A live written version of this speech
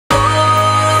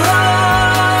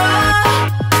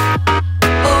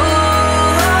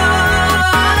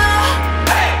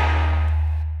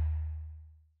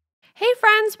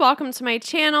welcome to my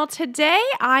channel. Today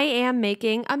I am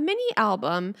making a mini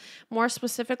album, more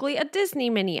specifically a Disney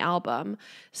mini album.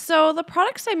 So the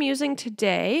products I'm using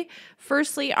today,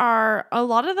 firstly a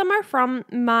lot of them are from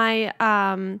my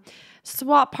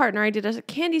swap partner I did a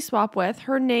candy swap with.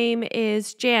 Her name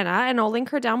is Jana, and I'll link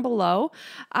her down below.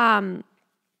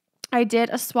 I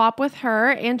did a swap with her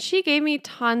and she gave me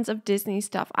tons of Disney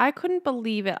stuff. I couldn't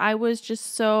believe it. I was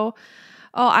just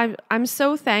I'm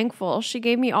so thankful. She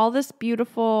gave me all this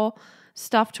beautiful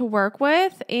stuff to work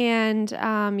with, and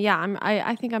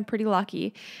I think I'm pretty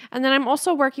lucky. And then I'm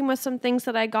also working with some things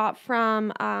that I got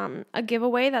from a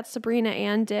giveaway that Sabrina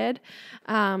Ann did,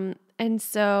 and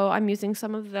so I'm using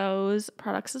some of those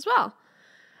products as well.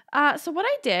 So what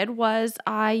I did was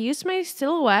I used my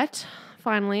Silhouette.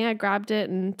 Finally, I grabbed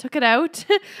it and took it out.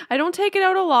 I don't take it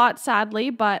out a lot, sadly,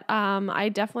 but I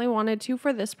definitely wanted to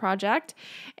for this project.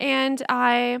 And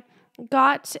I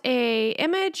got a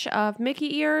image of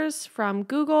Mickey ears from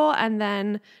Google and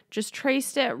then just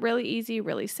traced it really easy,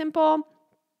 really simple,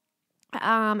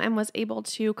 and was able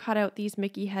to cut out these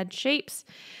Mickey head shapes.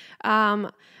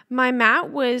 My mat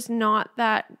was not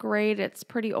that great. It's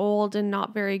pretty old and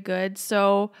not very good.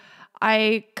 So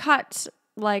I cut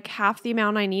like half the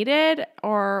amount I needed,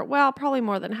 or probably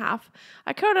more than half.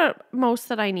 I cut out most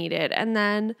that I needed, and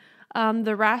then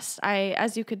the rest,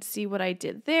 as you could see what I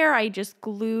did there, I just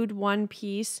glued one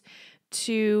piece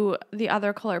to the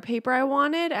other color paper I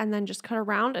wanted and then just cut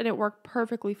around, and it worked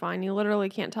perfectly fine. You literally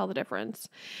can't tell the difference.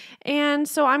 And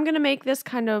so I'm going to make this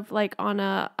kind of like on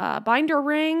a binder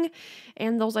ring,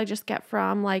 and those I just get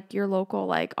from like your local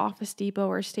like Office Depot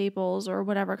or Staples or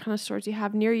whatever kind of stores you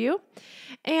have near you.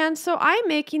 And so I'm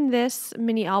making this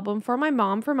mini album for my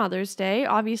mom for Mother's Day.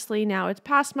 Obviously now it's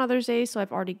past Mother's Day, so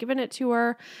I've already given it to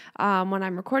her. When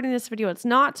I'm recording this video, it's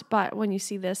not, but when you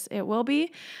see this, it will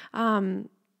be.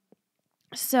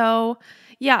 So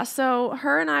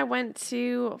her and I went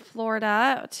to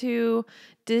Florida to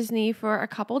Disney for a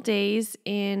couple days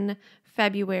in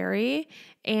February.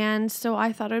 And so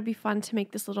I thought it would be fun to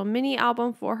make this little mini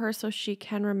album for her so she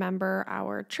can remember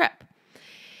our trip.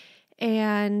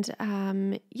 And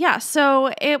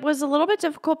so it was a little bit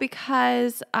difficult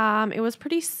because it was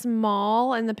pretty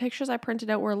small and the pictures I printed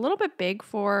out were a little bit big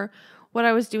for what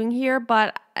I was doing here,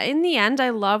 but in the end,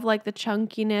 I love like the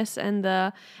chunkiness and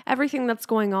the everything that's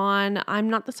going on. I'm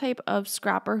not the type of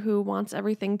scrapper who wants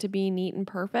everything to be neat and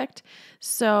perfect.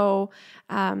 So,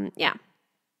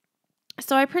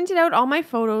 So I printed out all my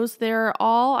photos. They're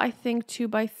all, I think,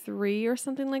 2x3 or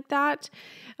something like that,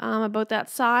 about that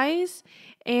size.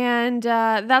 And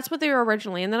that's what they were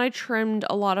originally. And then I trimmed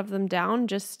a lot of them down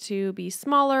just to be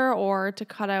smaller or to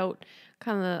cut out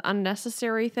kind of the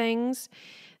unnecessary things.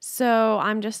 So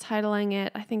I'm just titling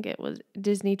it, I think it was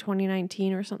Disney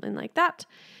 2019 or something like that.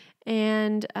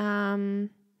 And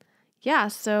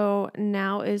so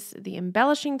now is the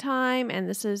embellishing time, and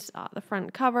this is the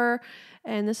front cover,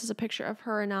 and this is a picture of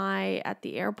her and I at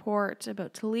the airport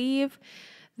about to leave.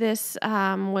 This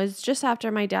was just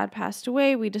after my dad passed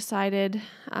away. We decided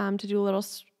to do a little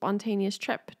spontaneous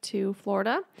trip to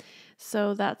Florida.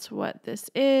 So that's what this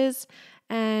is.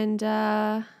 And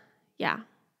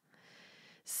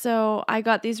So I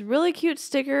got these really cute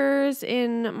stickers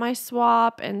in my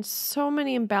swap and so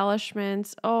many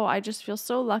embellishments. Oh, I just feel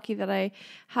so lucky that I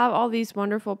have all these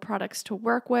wonderful products to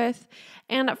work with.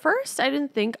 And at first, I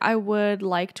didn't think I would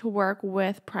like to work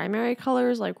with primary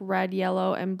colors like red,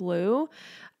 yellow, and blue.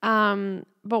 But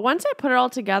once I put it all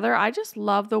together, I just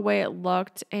love the way it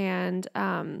looked, and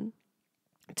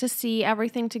to see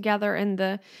everything together in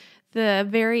the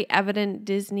very evident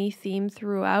Disney theme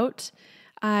throughout.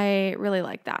 I really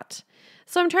like that.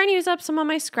 So I'm trying to use up some of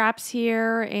my scraps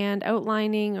here and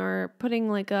outlining or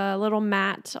putting like a little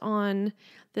mat on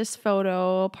this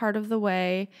photo part of the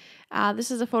way. This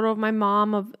is a photo of my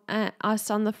mom of us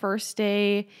on the first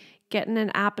day getting an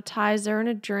appetizer and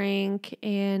a drink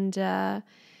and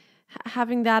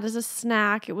having that as a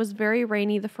snack. It was very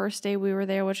rainy the first day we were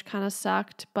there, which kind of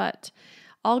sucked, but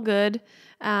all good.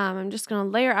 I'm just going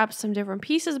to layer up some different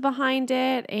pieces behind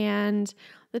it, and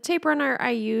the tape runner I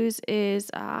use is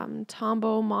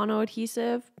Tombow mono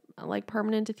adhesive, like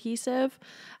permanent adhesive.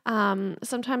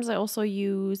 Sometimes I also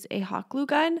use a hot glue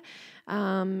gun,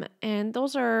 and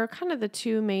those are kind of the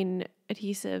two main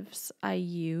adhesives I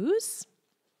use.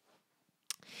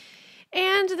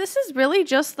 And this is really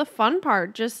just the fun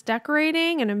part, just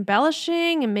decorating and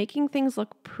embellishing and making things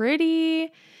look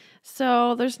pretty.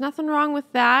 So there's nothing wrong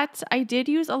with that. I did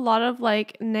use a lot of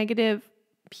like negative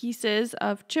pieces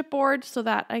of chipboard so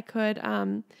that I could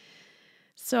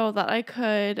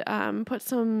put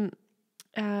some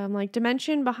like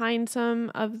dimension behind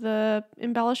some of the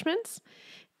embellishments.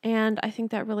 And I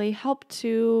think that really helped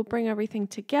to bring everything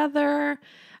together.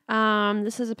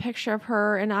 This is a picture of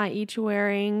her and I each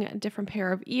wearing a different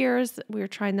pair of ears. We were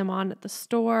trying them on at the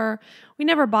store. We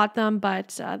never bought them,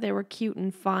 but they were cute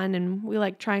and fun, and we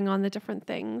like trying on the different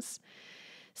things.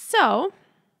 So,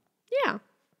 yeah.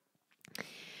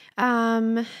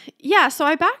 So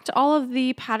I backed all of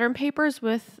the pattern papers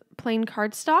with plain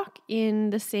cardstock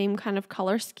in the same kind of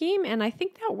color scheme, and I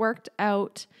think that worked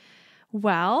out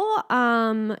well.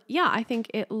 I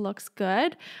think it looks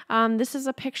good. This is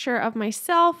a picture of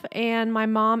myself and my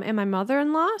mom and my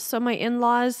mother-in-law. So my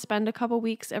in-laws spend a couple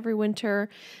weeks every winter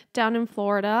down in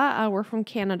Florida. We're from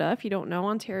Canada, if you don't know,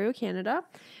 Ontario, Canada.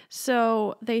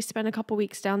 So they spend a couple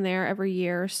weeks down there every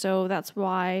year. So that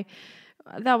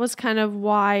was kind of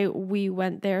why we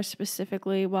went there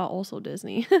specifically. Well, also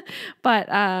Disney. But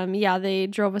they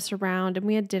drove us around and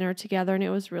we had dinner together, and it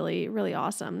was really, really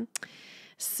awesome.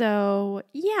 So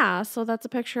that's a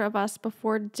picture of us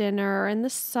before dinner, and the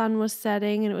sun was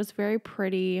setting and it was very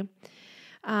pretty.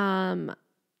 And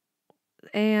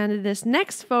this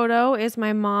next photo is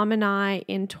my mom and I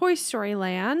in Toy Story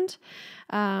Land.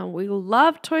 We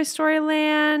love Toy Story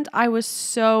Land. I was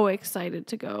so excited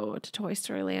to go to Toy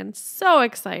Story Land. So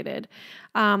excited.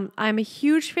 I'm a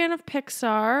huge fan of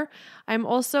Pixar. I'm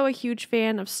also a huge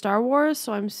fan of Star Wars,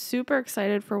 so I'm super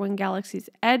excited for when Galaxy's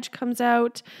Edge comes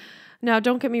out. Now,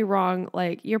 don't get me wrong,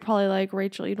 like, you're probably like,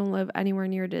 Rachel, you don't live anywhere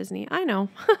near Disney. I know.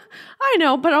 I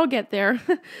know, but I'll get there.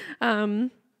 I'll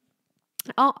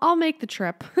make the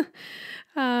trip.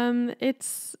 Our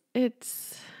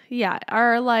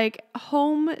like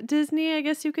home Disney, I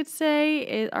guess you could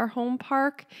say, our home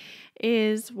park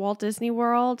is Walt Disney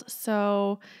World.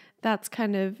 So that's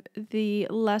kind of the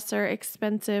lesser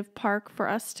expensive park for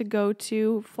us to go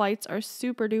to. Flights are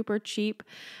super duper cheap.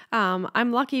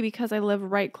 I'm lucky because I live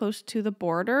right close to the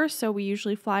border. So we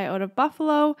usually fly out of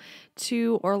Buffalo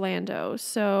to Orlando.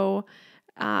 So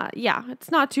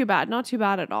it's not too bad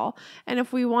at all. And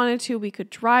if we wanted to, we could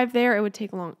drive there.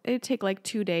 It'd take like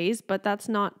 2 days, but that's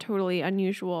not totally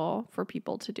unusual for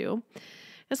people to do,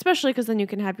 especially because then you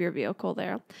can have your vehicle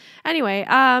there. Anyway,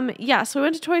 so we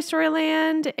went to Toy Story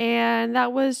Land, and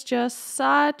that was just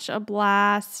such a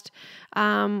blast.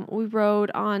 We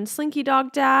rode on Slinky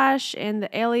Dog Dash and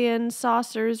the Alien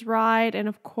Saucers ride, and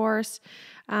of course,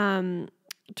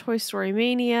 Toy Story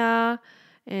Mania,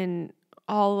 and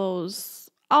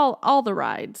all the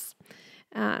rides.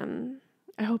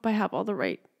 I hope I have all the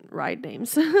right ride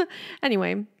names.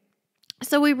 Anyway,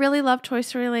 so we really loved Toy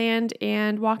Story Land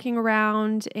and walking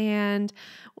around, and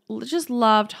just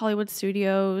loved Hollywood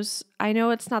Studios. I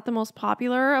know it's not the most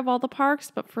popular of all the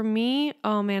parks, but for me,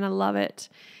 oh man, I love it.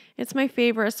 It's my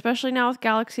favorite, especially now with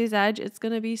Galaxy's Edge. It's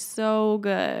going to be so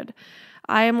good.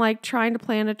 I am like trying to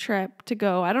plan a trip to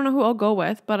go. I don't know who I'll go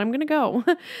with, but I'm going to go.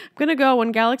 I'm going to go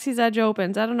when Galaxy's Edge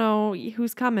opens. I don't know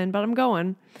who's coming, but I'm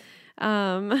going.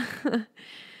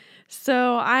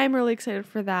 So I'm really excited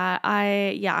for that.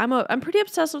 I'm pretty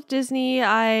obsessed with Disney.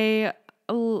 I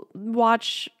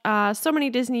watch so many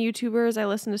Disney YouTubers. I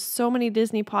listen to so many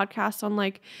Disney podcasts on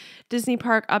like Disney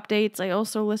park updates. I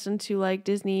also listen to like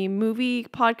Disney movie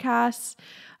podcasts.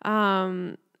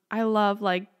 I love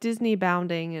like Disney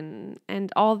bounding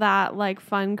and all that like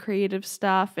fun creative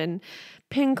stuff, and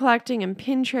pin collecting and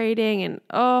pin trading, and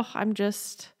I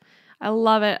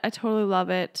love it. I totally love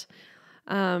it.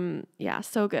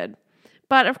 So good.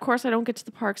 But of course I don't get to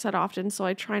the parks that often, so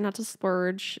I try not to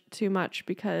splurge too much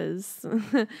because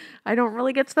I don't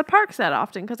really get to the parks that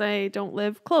often because I don't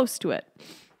live close to it.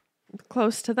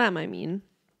 Close to them, I mean.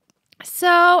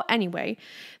 So anyway,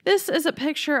 this is a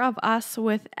picture of us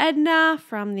with Edna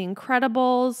from The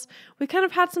Incredibles. We kind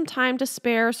of had some time to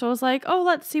spare, so I was like, oh,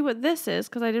 let's see what this is,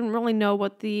 because I didn't really know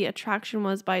what the attraction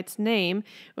was by its name.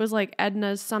 It was like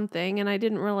Edna's something, and I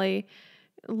didn't really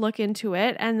look into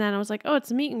it. And then I was like, oh, it's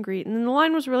a meet and greet. And then the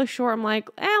line was really short. I'm like,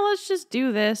 let's just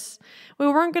do this. We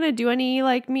weren't going to do any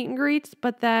like meet and greets,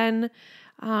 but then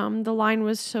the line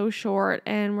was so short,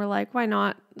 and we're like, why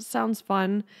not? Sounds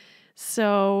fun.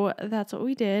 So that's what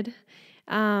we did.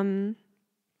 So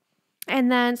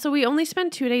we only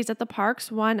spent 2 days at the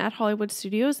parks, one at Hollywood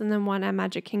Studios and then one at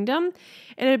Magic Kingdom.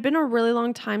 It had been a really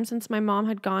long time since my mom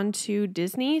had gone to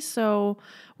Disney, so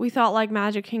we thought like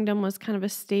Magic Kingdom was kind of a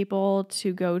staple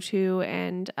to go to,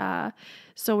 and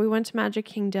so we went to Magic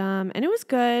Kingdom, and it was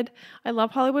good. I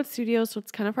love Hollywood Studios, so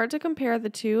it's kind of hard to compare the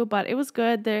two, but it was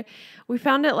good. We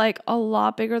found it like a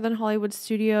lot bigger than Hollywood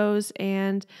Studios,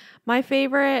 and my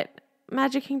favorite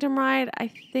Magic Kingdom ride, I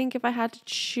think if I had to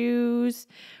choose,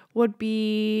 would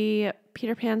be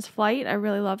Peter Pan's Flight. I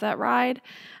really love that ride.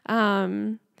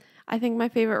 I think my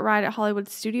favorite ride at Hollywood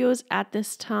Studios at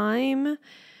this time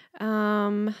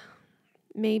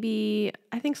Maybe,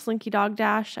 I think Slinky Dog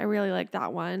Dash. I really like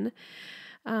that one.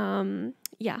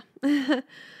 Yeah.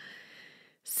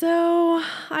 So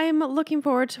I'm looking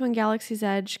forward to when Galaxy's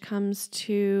Edge comes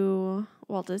to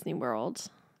Walt Disney World.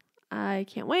 I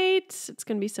can't wait. It's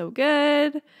going to be so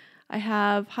good. I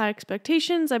have high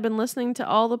expectations. I've been listening to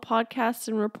all the podcasts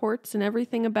and reports and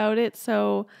everything about it.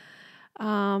 So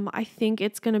I think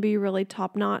it's going to be really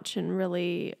top notch and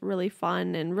really, really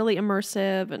fun and really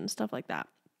immersive and stuff like that.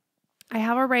 I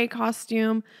have a Ray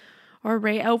costume or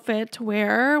Ray outfit to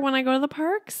wear when I go to the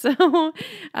park. So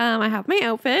I have my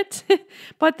outfit.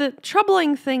 But the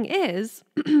troubling thing is,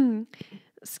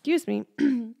 excuse me,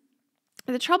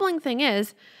 the troubling thing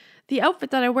is the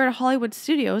outfit that I wear to Hollywood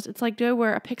Studios. It's like, do I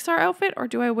wear a Pixar outfit or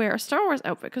do I wear a Star Wars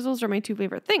outfit? Because those are my two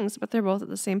favorite things, but they're both at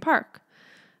the same park.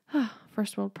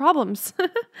 First world problems.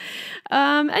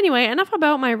 Anyway, enough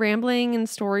about my rambling and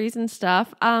stories and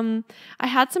stuff. I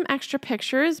had some extra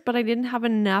pictures, but I didn't have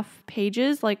enough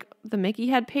pages like the Mickey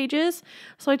had pages.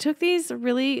 So I took these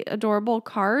really adorable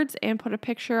cards and put a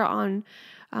picture on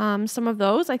some of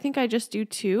those. I think I just do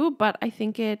 2, but I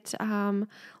think it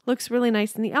looks really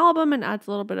nice in the album and adds a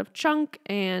little bit of chunk.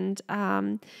 And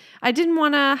I didn't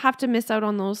want to have to miss out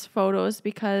on those photos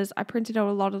because I printed out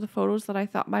a lot of the photos that I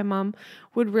thought my mom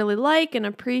would really like and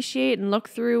appreciate and look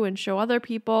through and show other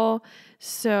people.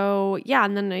 So yeah,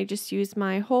 and then I just used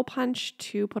my hole punch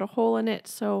to put a hole in it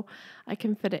so I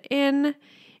can fit it in.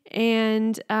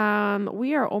 And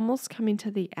we are almost coming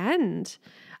to the end.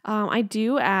 I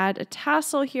do add a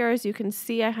tassel here. As you can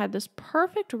see, I had this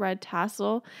perfect red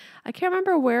tassel. I can't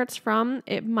remember where it's from.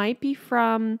 It might be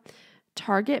from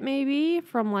Target, maybe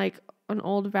from like an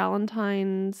old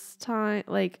Valentine's time,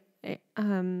 like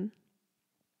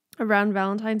around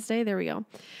Valentine's Day. There we go.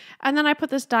 And then I put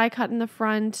this die cut in the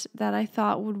front that I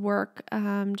thought would work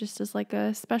just as like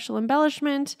a special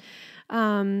embellishment.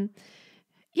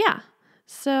 Yeah.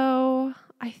 So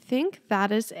I think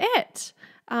that is it.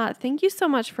 Thank you so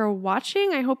much for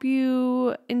watching. I hope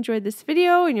you enjoyed this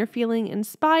video and you're feeling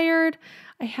inspired.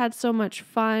 I had so much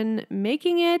fun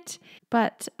making it,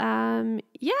 but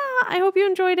yeah, I hope you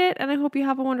enjoyed it and I hope you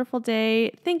have a wonderful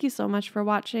day. Thank you so much for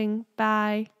watching.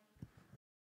 Bye.